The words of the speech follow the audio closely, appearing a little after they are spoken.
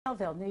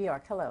Melville, New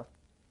York. Hello.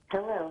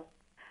 Hello.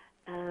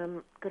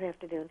 Good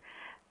afternoon.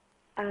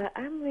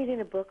 I'm reading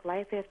a book,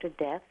 Life After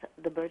Death,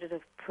 The Burden of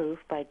Proof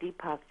by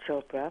Deepak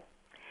Chopra.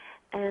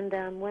 And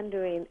I'm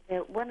wondering,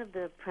 one of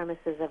the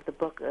premises of the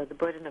book, The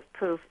Burden of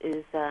Proof,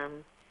 is,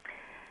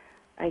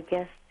 I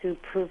guess, to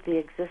prove the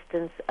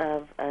existence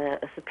of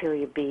a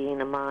superior being,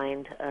 a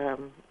mind,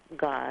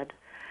 God.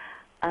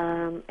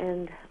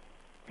 And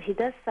he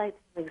does cite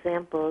some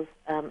examples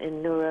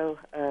in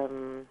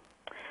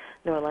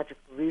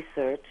neurological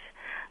research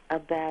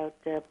about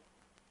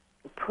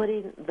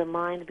putting the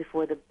mind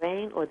before the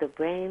brain, or the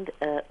brain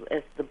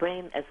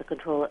as a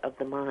controller of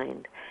the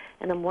mind.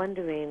 And I'm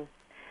wondering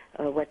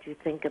what you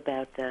think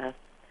about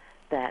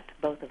that,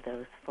 both of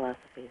those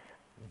philosophies.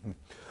 Mm-hmm.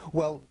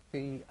 Well,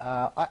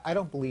 I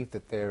don't believe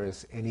that there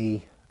is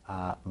any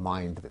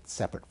mind that's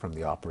separate from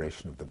the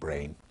operation of the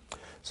brain.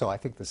 So I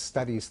think the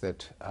studies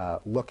that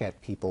look at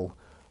people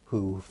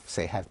who,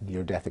 say, have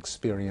near-death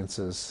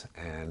experiences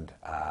and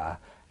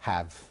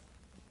have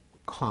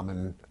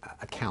common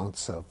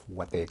accounts of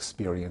what they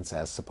experience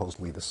as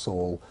supposedly the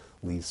soul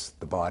leaves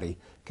the body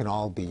can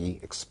all be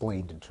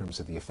explained in terms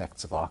of the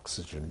effects of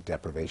oxygen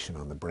deprivation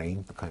on the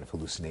brain, the kind of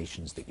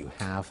hallucinations that you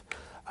have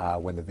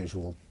when the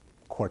visual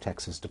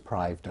cortex is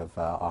deprived of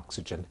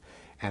oxygen.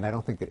 And I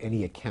don't think that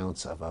any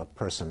accounts of a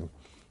person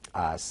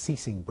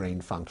ceasing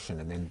brain function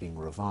and then being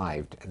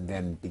revived and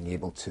then being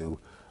able to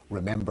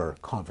remember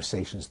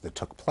conversations that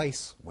took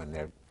place when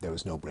there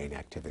was no brain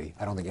activity.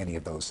 I don't think any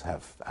of those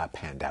have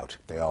panned out.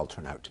 They all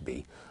turn out to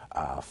be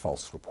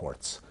false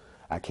reports,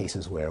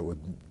 cases where it would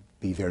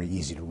be very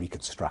easy to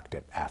reconstruct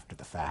it after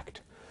the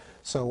fact.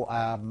 So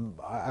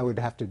I would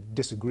have to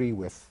disagree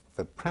with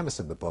the premise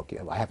of the book.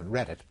 I haven't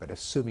read it, but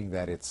assuming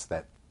that it's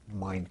that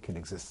mind can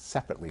exist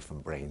separately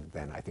from brain,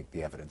 then I think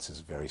the evidence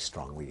is very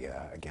strongly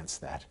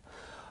against that.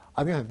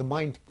 On the other hand, the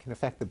mind can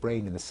affect the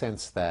brain in the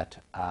sense that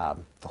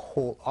the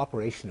whole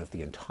operation of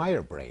the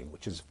entire brain,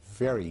 which is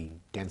very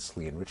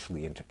densely and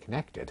richly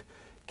interconnected,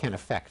 can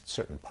affect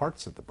certain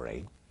parts of the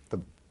brain.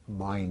 The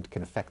mind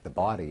can affect the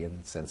body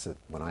in the sense that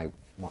when I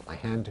want my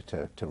hand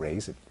to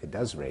raise, it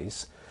does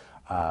raise,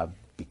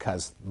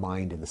 because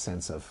mind in the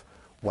sense of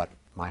what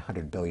my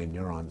 100 billion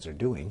neurons are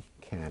doing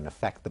can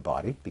affect the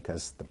body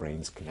because the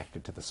brain's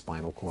connected to the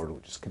spinal cord,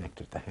 which is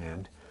connected to the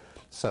hand.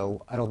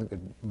 So I don't think that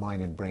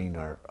mind and brain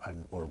or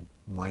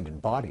mind and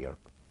body are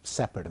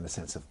separate in the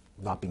sense of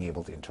not being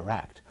able to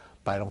interact.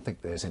 But I don't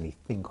think there's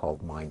anything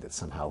called mind that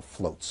somehow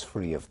floats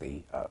free of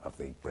the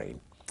brain.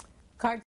 Card